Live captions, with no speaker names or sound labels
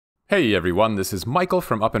Hey everyone, this is Michael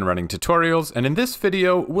from Up and Running Tutorials, and in this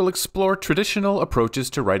video, we'll explore traditional approaches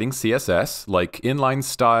to writing CSS, like inline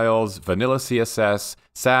styles, vanilla CSS,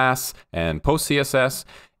 Sass, and postcss,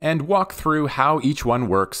 and walk through how each one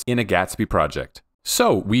works in a Gatsby project.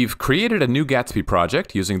 So, we've created a new Gatsby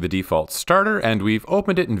project using the default starter, and we've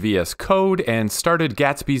opened it in VS Code and started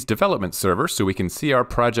Gatsby's development server so we can see our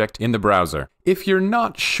project in the browser. If you're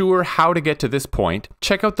not sure how to get to this point,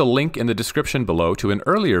 check out the link in the description below to an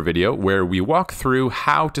earlier video where we walk through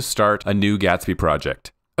how to start a new Gatsby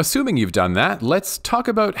project. Assuming you've done that, let's talk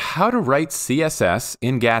about how to write CSS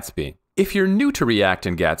in Gatsby. If you're new to React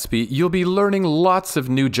and Gatsby, you'll be learning lots of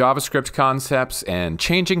new JavaScript concepts and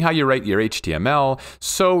changing how you write your HTML,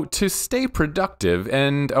 so to stay productive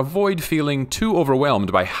and avoid feeling too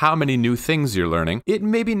overwhelmed by how many new things you're learning, it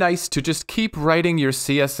may be nice to just keep writing your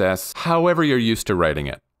CSS however you're used to writing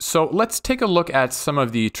it. So let's take a look at some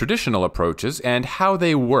of the traditional approaches and how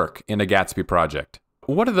they work in a Gatsby project.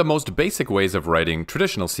 One of the most basic ways of writing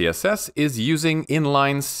traditional CSS is using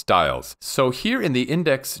inline styles. So here in the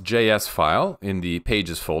index.js file, in the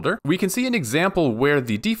pages folder, we can see an example where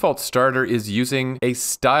the default starter is using a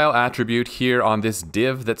style attribute here on this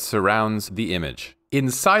div that surrounds the image.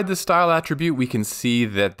 Inside the style attribute, we can see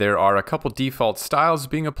that there are a couple default styles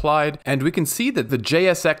being applied, and we can see that the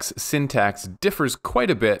JSX syntax differs quite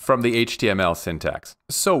a bit from the HTML syntax.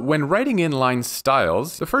 So when writing inline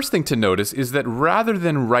styles, the first thing to notice is that rather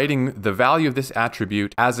than writing the value of this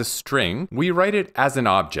attribute as a string, we write it as an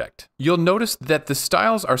object. You'll notice that the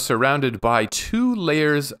styles are surrounded by two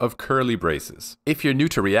layers of curly braces. If you're new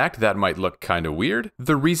to React, that might look kind of weird.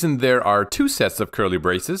 The reason there are two sets of curly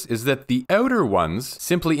braces is that the outer ones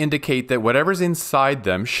simply indicate that whatever's inside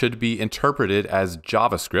them should be interpreted as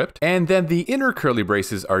JavaScript, and then the inner curly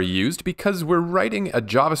braces are used because we're writing a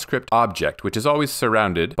JavaScript object, which is always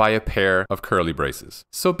surrounded by a pair of curly braces.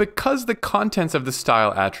 So because the contents of the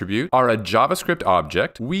style attribute are a JavaScript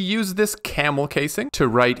object, we use this camel casing to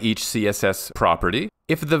write each CSS property.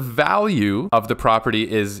 If the value of the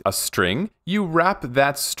property is a string, you wrap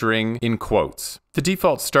that string in quotes. The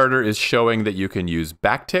default starter is showing that you can use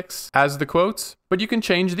backticks as the quotes, but you can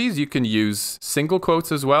change these. You can use single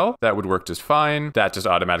quotes as well. That would work just fine. That just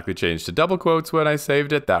automatically changed to double quotes when I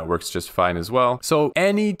saved it. That works just fine as well. So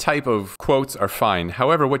any type of quotes are fine.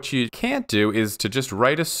 However, what you can't do is to just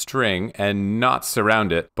write a string and not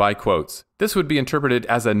surround it by quotes. This would be interpreted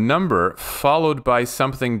as a number followed by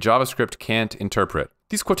something JavaScript can't interpret.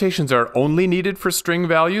 These quotations are only needed for string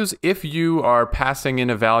values if you are passing in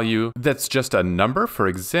a value that's just a number. For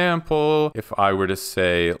example, if I were to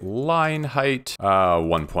say line height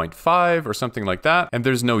 1.5 or something like that, and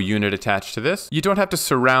there's no unit attached to this, you don't have to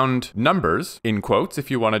surround numbers in quotes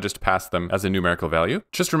if you want to just pass them as a numerical value.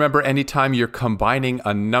 Just remember, anytime you're combining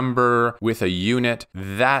a number with a unit,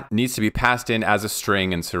 that needs to be passed in as a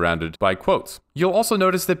string and surrounded by quotes. You'll also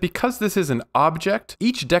notice that because this is an object,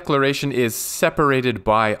 each declaration is separated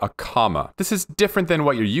by a comma. This is different than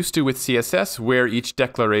what you're used to with CSS, where each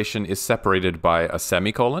declaration is separated by a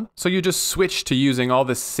semicolon. So you just switch to using all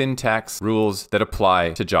the syntax rules that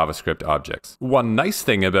apply to JavaScript objects. One nice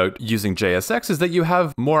thing about using JSX is that you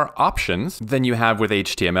have more options than you have with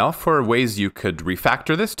HTML for ways you could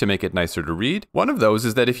refactor this to make it nicer to read. One of those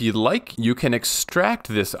is that if you'd like, you can extract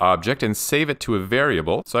this object and save it to a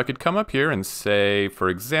variable. So I could come up here and say, for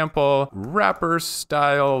example, wrapper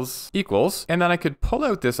styles equals, and then I could pull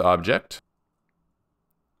out this object,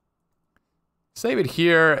 save it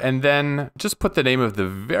here, and then just put the name of the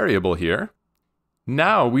variable here.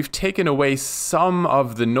 Now we've taken away some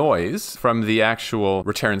of the noise from the actual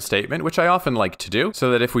return statement, which I often like to do,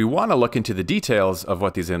 so that if we want to look into the details of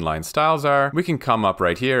what these inline styles are, we can come up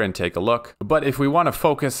right here and take a look. But if we want to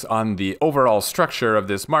focus on the overall structure of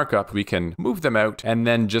this markup, we can move them out and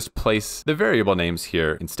then just place the variable names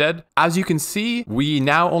here instead. As you can see, we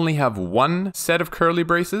now only have one set of curly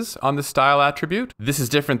braces on the style attribute. This is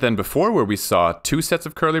different than before where we saw two sets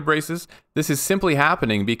of curly braces. This is simply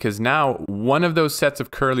happening because now one of those sets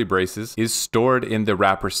of curly braces is stored in the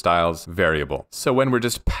wrapper styles variable. So when we're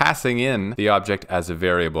just passing in the object as a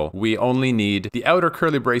variable, we only need the outer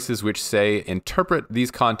curly braces which say interpret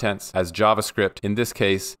these contents as JavaScript, in this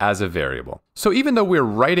case as a variable. So even though we're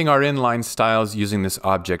writing our inline styles using this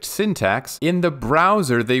object syntax, in the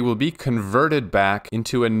browser they will be converted back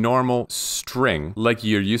into a normal string like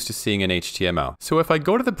you're used to seeing in HTML. So if I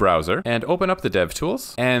go to the browser and open up the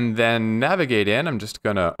DevTools and then navigate in, I'm just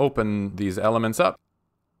gonna open these elements up.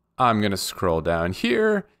 I'm gonna scroll down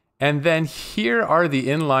here And then here are the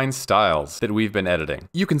inline styles that we've been editing.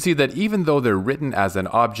 You can see that even though they're written as an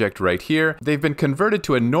object right here, they've been converted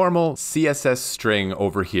to a normal CSS string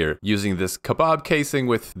over here, using this kebab casing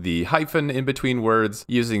with the hyphen in between words,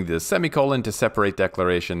 using the semicolon to separate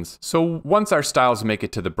declarations. So once our styles make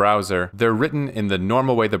it to the browser, they're written in the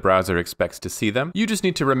normal way the browser expects to see them. You just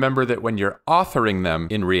need to remember that when you're authoring them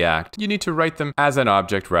in React, you need to write them as an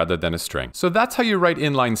object rather than a string. So that's how you write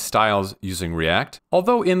inline styles using React.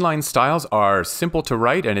 Although inline styles are simple to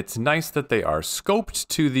write, and it's nice that they are scoped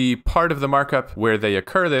to the part of the markup where they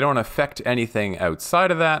occur, they don't affect anything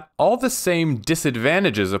outside of that. All the same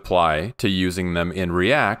disadvantages apply to using them in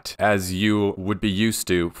React as you would be used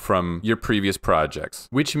to from your previous projects,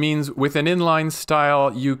 which means with an inline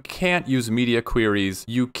style, you can't use media queries,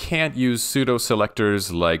 you can't use pseudo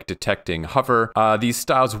selectors like detecting hover. These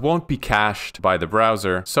styles won't be cached by the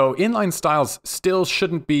browser, so inline styles still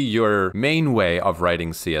shouldn't be your main way of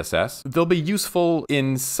writing CSS. They'll be useful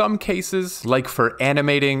in some cases, like for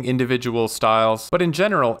animating individual styles, but in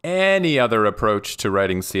general, any other approach to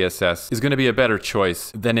writing CSS is going to be a better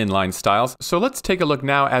choice than inline styles. So let's take a look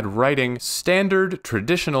now at writing standard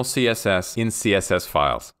traditional CSS in CSS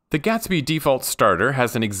files. The Gatsby default starter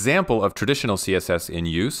has an example of traditional CSS in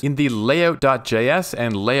use in the layout.js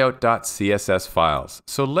and layout.css files.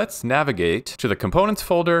 So let's navigate to the components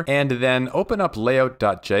folder and then open up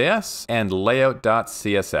layout.js and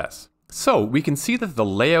layout.css. So we can see that the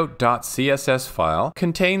layout.css file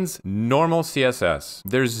contains normal CSS.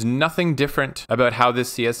 There's nothing different about how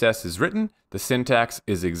this CSS is written. The syntax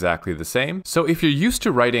is exactly the same. So if you're used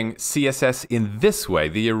to writing CSS in this way,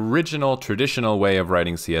 the original traditional way of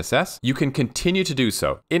writing CSS, you can continue to do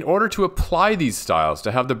so. In order to apply these styles,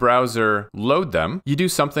 to have the browser load them, you do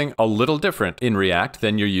something a little different in React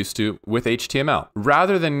than you're used to with HTML.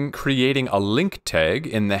 Rather than creating a link tag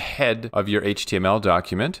in the head of your HTML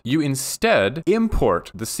document, you instead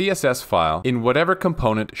import the CSS file in whatever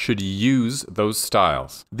component should use those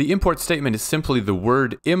styles. The import statement is simply the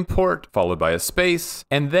word import followed by a space,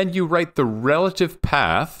 and then you write the relative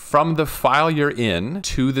path from the file you're in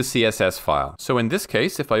to the CSS file. So in this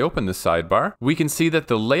case, if I open the sidebar, we can see that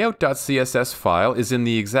the layout.css file is in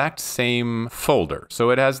the exact same folder. So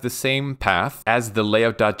it has the same path as the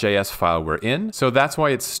layout.js file we're in. So that's why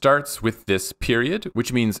it starts with this period,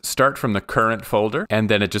 which means start from the current folder, and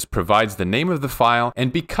then it just provides the name of the file.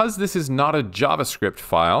 And because this is not a JavaScript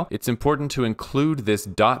file, it's important to include this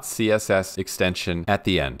 .css extension at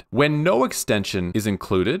the end. When no extension is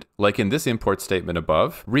included, like in this import statement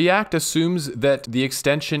above, React assumes that the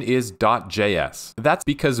extension is .js. That's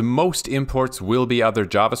because most imports will be other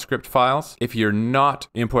JavaScript files. If you're not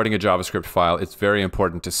importing a JavaScript file, it's very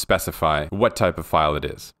important to specify what type of file it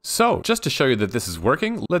is. So just to show you that this is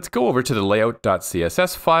working, let's go over to the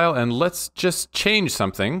layout.css file and let's just change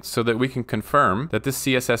something so that we can confirm that this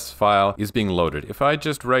CSS file is being loaded. If I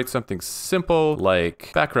just write something simple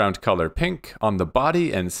like background color pink on the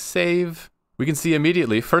body and save, we can see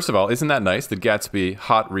immediately, first of all, isn't that nice that Gatsby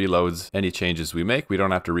hot reloads any changes we make? We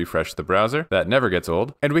don't have to refresh the browser. That never gets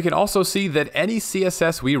old. And we can also see that any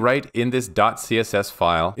CSS we write in this .css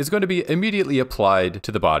file is going to be immediately applied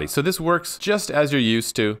to the body. So this works just as you're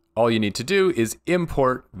used to. All you need to do is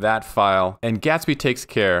import that file, and Gatsby takes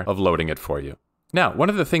care of loading it for you. Now, one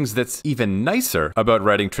of the things that's even nicer about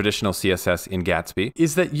writing traditional CSS in Gatsby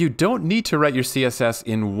is that you don't need to write your CSS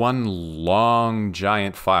in one long,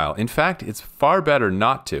 giant file. In fact, it's far better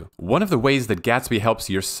not to. One of the ways that Gatsby helps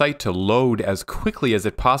your site to load as quickly as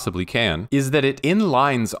it possibly can is that it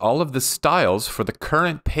inlines all of the styles for the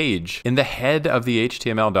current page in the head of the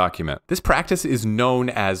HTML document. This practice is known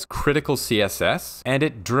as critical CSS, and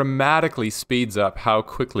it dramatically speeds up how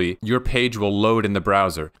quickly your page will load in the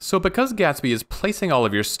browser. So because Gatsby is placing all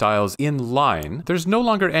of your styles in line, there's no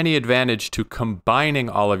longer any advantage to combining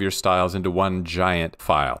all of your styles into one giant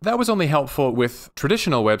file. That was only helpful with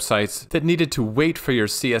traditional websites that needed to wait for your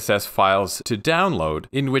CSS files to download,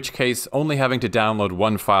 in which case only having to download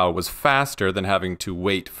one file was faster than having to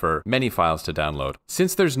wait for many files to download.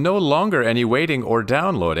 Since there's no longer any waiting or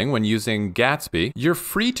downloading when using Gatsby, you're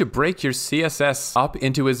free to break your CSS up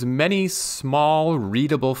into as many small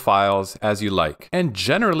readable files as you like. And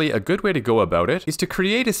generally, a good way to go about it is to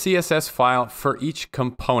create a CSS file for each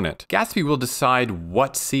component. Gatsby will decide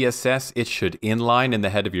what CSS it should inline in the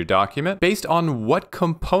head of your document based on what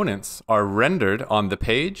components are rendered on the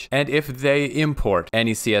page and if they import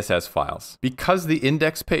any CSS files. Because the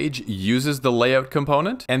index page uses the layout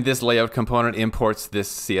component and this layout component imports this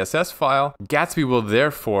CSS file, Gatsby will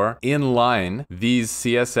therefore inline these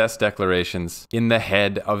CSS declarations in the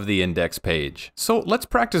head of the index page. So let's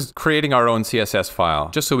practice creating our own CSS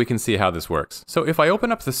file just so we can see how this works. this. So if I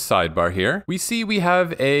open up the sidebar here, we see we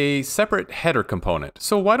have a separate header component.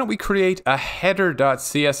 So why don't we create a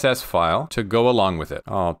header.css file to go along with it?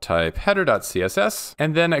 I'll type header.css,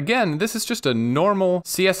 and then again, this is just a normal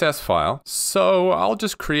CSS file. So I'll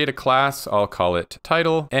just create a class, I'll call it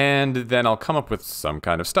title, and then I'll come up with some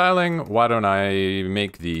kind of styling. Why don't I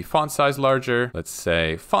make the font size larger? Let's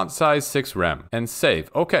say font size 6 rem, and save.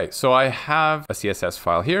 Okay, so I have a CSS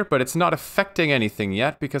file here, but it's not affecting anything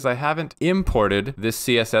yet because I haven't imported this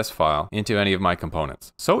CSS file into any of my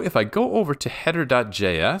components. So if I go over to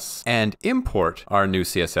header.js and import our new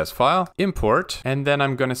CSS file, import, and then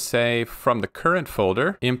I'm going to say from the current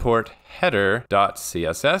folder, import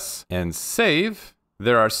header.css and save.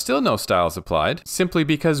 There are still no styles applied, simply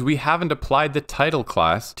because we haven't applied the title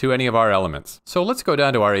class to any of our elements. So let's go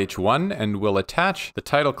down to our h1 and we'll attach the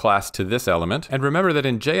title class to this element. And remember that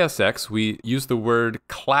in JSX, we use the word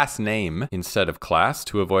class name instead of class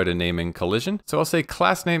to avoid a naming collision. So I'll say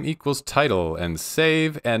class name equals title and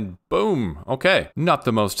save, and boom. Okay, not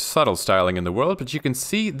the most subtle styling in the world, but you can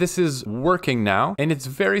see this is working now. And it's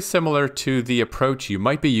very similar to the approach you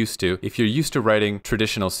might be used to if you're used to writing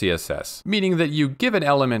traditional CSS, meaning that you give an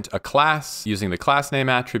element a class using the class name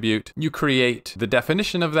attribute, you create the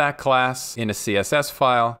definition of that class in a CSS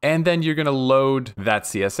file, and then you're going to load that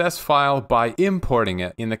CSS file by importing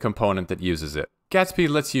it in the component that uses it. Gatsby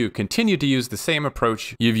lets you continue to use the same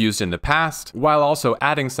approach you've used in the past, while also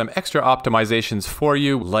adding some extra optimizations for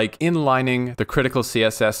you, like inlining the critical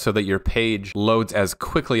CSS so that your page loads as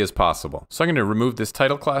quickly as possible. So I'm going to remove this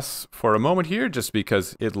title class for a moment here, just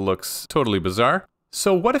because it looks totally bizarre.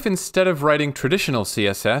 So what if instead of writing traditional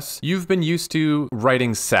CSS, you've been used to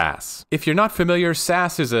writing Sass? If you're not familiar,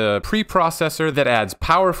 Sass is a preprocessor that adds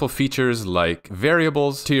powerful features like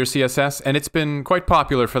variables to your CSS, and it's been quite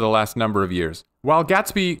popular for the last number of years. While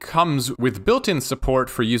Gatsby comes with built-in support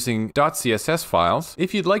for using .css files,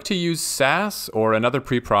 if you'd like to use Sass or another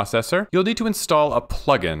preprocessor, you'll need to install a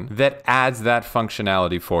plugin that adds that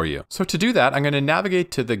functionality for you. So to do that, I'm going to navigate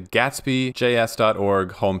to the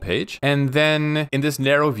gatsby-js.org homepage, and then in this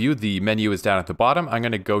narrow view, the menu is down at the bottom. I'm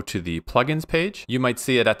going to go to the plugins page. You might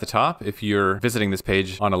see it at the top if you're visiting this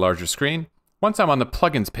page on a larger screen. Once I'm on the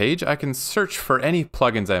plugins page, I can search for any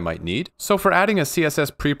plugins I might need. So for adding a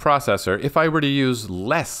CSS preprocessor, if I were to use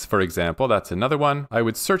less, for example, that's another one, I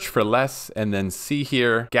would search for less and then see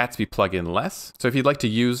here Gatsby plugin less. So if you'd like to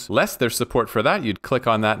use less, there's support for that. You'd click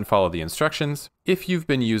on that and follow the instructions. If you've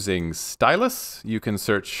been using Stylus, you can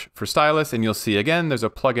search for Stylus and you'll see again, there's a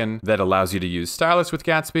plugin that allows you to use Stylus with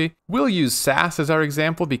Gatsby. We'll use Sass as our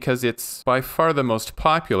example because it's by far the most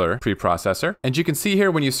popular preprocessor. And you can see here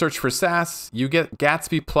when you search for Sass, you get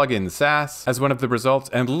gatsby-plugin-sass as one of the results.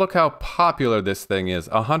 And look how popular this thing is,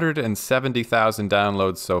 170,000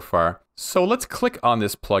 downloads so far. So let's click on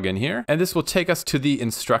this plugin here, and this will take us to the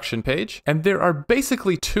instruction page. And there are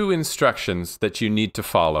basically two instructions that you need to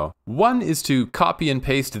follow. One is to copy and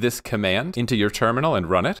paste this command into your terminal and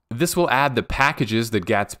run it. This will add the packages that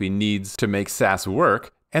Gatsby needs to make Sass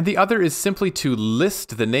work. And the other is simply to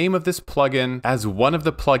list the name of this plugin as one of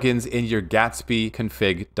the plugins in your gatsby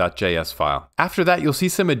config.js file. After that, you'll see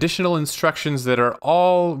some additional instructions that are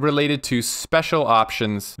all related to special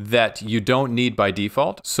options that you don't need by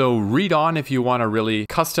default. So read on if you want to really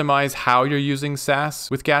customize how you're using Sass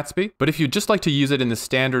with Gatsby. But if you'd just like to use it in the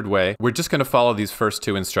standard way, we're just going to follow these first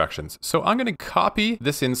two instructions. So I'm going to copy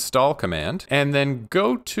this install command and then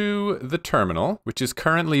go to the terminal, which is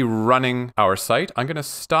currently running our site. I'm going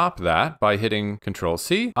to stop that by hitting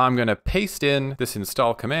Control-C. I'm going to paste in this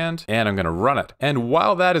install command and I'm going to run it. And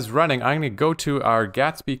while that is running, I'm going to go to our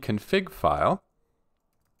Gatsby config file.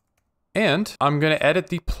 And I'm going to edit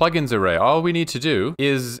the plugins array. All we need to do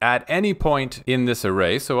is at any point in this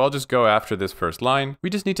array, so I'll just go after this first line, we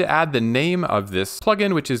just need to add the name of this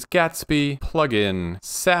plugin, which is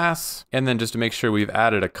gatsby-plugin-sass, and then just to make sure we've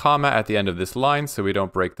added a comma at the end of this line so we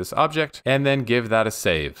don't break this object, and then give that a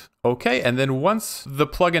save. Okay, and then once the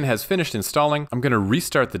plugin has finished installing, I'm going to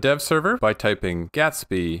restart the dev server by typing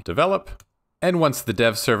gatsby develop. And once the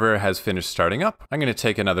dev server has finished starting up, I'm going to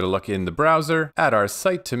take another look in the browser at our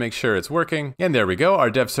site to make sure it's working. And there we go,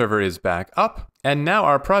 our dev server is back up. And now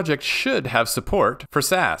our project should have support for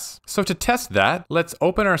Sass. So to test that, let's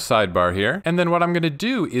open our sidebar here. And then what I'm going to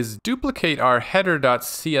do is duplicate our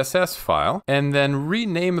header.css file and then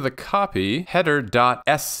rename the copy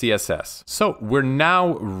header.scss. So we're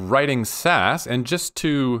now writing Sass, and just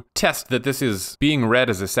to test that this is being read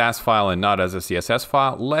as a Sass file and not as a CSS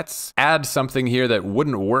file, let's add something here that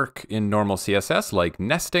wouldn't work in normal CSS, like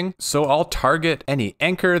nesting. So I'll target any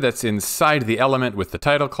anchor that's inside the element with the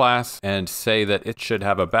title class and say that it should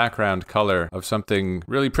have a background color of something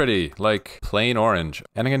really pretty, like plain orange.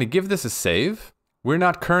 And I'm going to give this a save. We're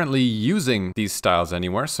not currently using these styles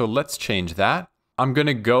anymore, so let's change that. I'm going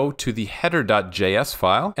to go to the header.js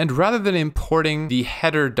file, and rather than importing the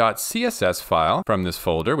header.css file from this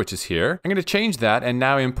folder, which is here, I'm going to change that and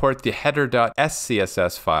now import the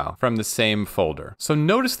header.scss file from the same folder. So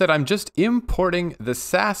notice that I'm just importing the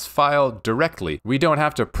Sass file directly. We don't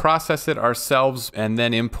have to process it ourselves and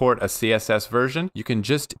then import a CSS version. You can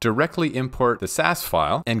just directly import the Sass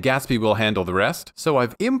file, and Gatsby will handle the rest. So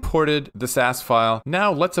I've imported the Sass file.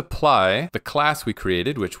 Now let's apply the class we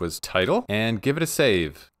created, which was title, and give it a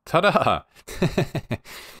save. Ta-da!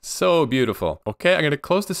 So beautiful. Okay, I'm going to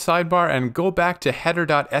close the sidebar and go back to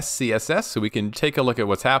header.scss so we can take a look at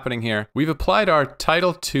what's happening here. We've applied our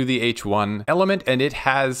title to the H1 element, and it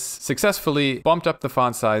has successfully bumped up the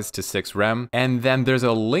font size to 6 rem. And then there's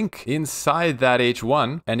a link inside that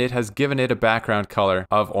H1, and it has given it a background color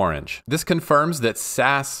of orange. This confirms that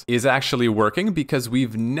Sass is actually working because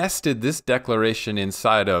we've nested this declaration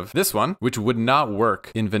inside of this one, which would not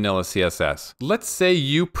work in vanilla CSS. Let's say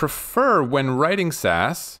you prefer, when writing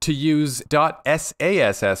Sass, to use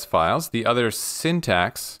 .sass files, the other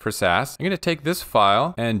syntax for Sass. I'm going to take this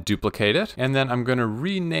file and duplicate it, and then I'm going to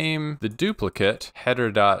rename the duplicate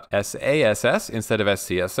header.sass instead of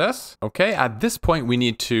scss. Okay, at this point we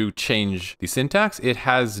need to change the syntax. It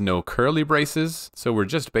has no curly braces, so we're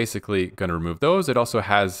just basically going to remove those. It also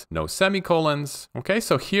has no semicolons. Okay,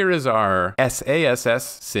 so here is our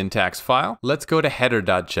sass syntax file. Let's go to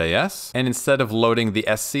header.js, and instead of loading the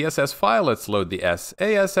SCSS file, let's load the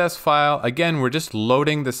SASS file. Again, we're just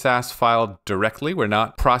loading the Sass file directly. We're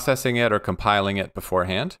not processing it or compiling it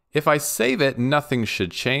beforehand. If I save it, nothing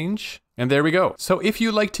should change. And there we go. So if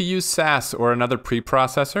you like to use Sass or another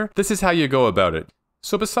preprocessor, this is how you go about it.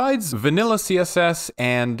 So besides vanilla CSS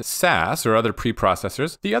and Sass or other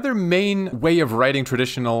preprocessors, the other main way of writing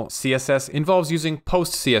traditional CSS involves using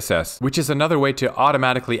PostCSS, which is another way to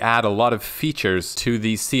automatically add a lot of features to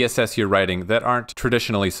the CSS you're writing that aren't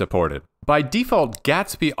traditionally supported. By default,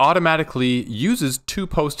 Gatsby automatically uses 2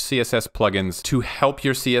 PostCSS plugins to help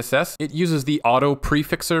your CSS. It uses the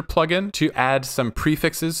Autoprefixer plugin to add some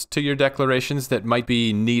prefixes to your declarations that might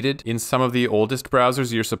be needed in some of the oldest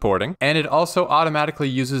browsers you're supporting. And it also automatically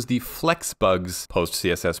uses the Flexbugs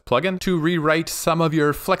PostCSS plugin to rewrite some of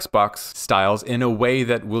your Flexbox styles in a way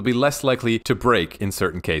that will be less likely to break in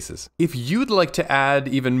certain cases. If you'd like to add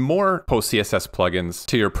even more PostCSS plugins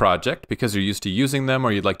to your project because you're used to using them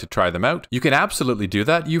or you'd like to try them out, you can absolutely do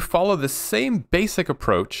that. You follow the same basic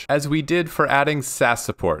approach as we did for adding Sass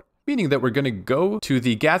support, meaning that we're going to go to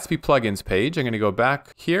the Gatsby Plugins page. I'm going to go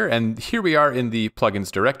back here, and here we are in the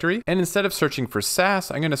plugins directory. And instead of searching for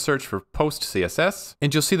Sass, I'm going to search for PostCSS.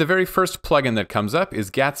 And you'll see the very first plugin that comes up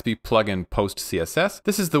is Gatsby Plugin-postcss.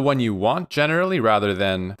 This is the one you want generally rather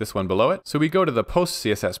than this one below it. So we go to the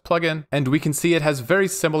PostCSS plugin, and we can see it has very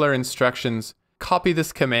similar instructions. Copy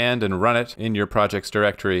this command and run it in your project's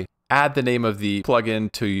directory. Add the name of the plugin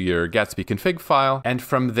to your Gatsby config file, and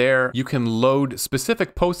from there you can load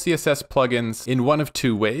specific PostCSS plugins in one of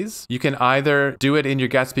 2 ways. You can either do it in your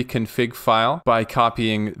Gatsby config file by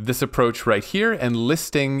copying this approach right here and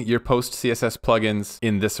listing your PostCSS plugins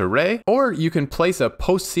in this array, or you can place a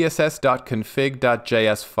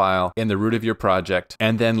postcss.config.js file in the root of your project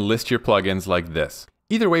and then list your plugins like this.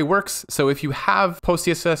 Either way works, so if you have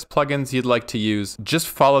PostCSS plugins you'd like to use, just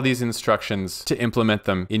follow these instructions to implement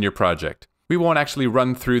them in your project. We won't actually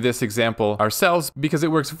run through this example ourselves because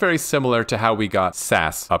it works very similar to how we got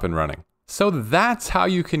Sass up and running. So that's how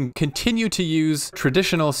you can continue to use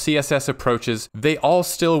traditional CSS approaches. They all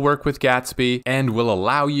still work with Gatsby and will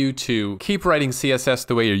allow you to keep writing CSS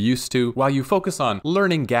the way you're used to while you focus on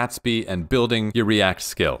learning Gatsby and building your React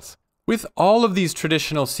skills. With all of these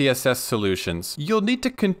traditional CSS solutions, you'll need to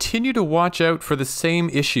continue to watch out for the same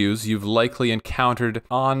issues you've likely encountered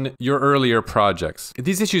on your earlier projects.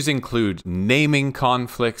 These issues include naming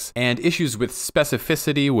conflicts and issues with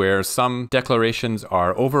specificity where some declarations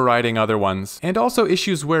are overriding other ones, and also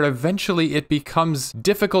issues where eventually it becomes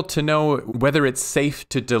difficult to know whether it's safe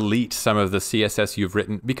to delete some of the CSS you've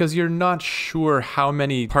written because you're not sure how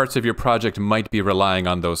many parts of your project might be relying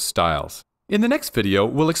on those styles. In the next video,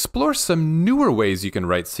 we'll explore some newer ways you can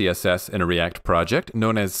write CSS in a React project,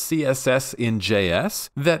 known as CSS in JS,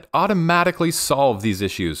 that automatically solve these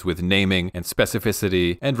issues with naming and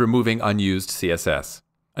specificity and removing unused CSS.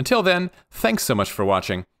 Until then, thanks so much for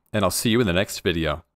watching, and I'll see you in the next video.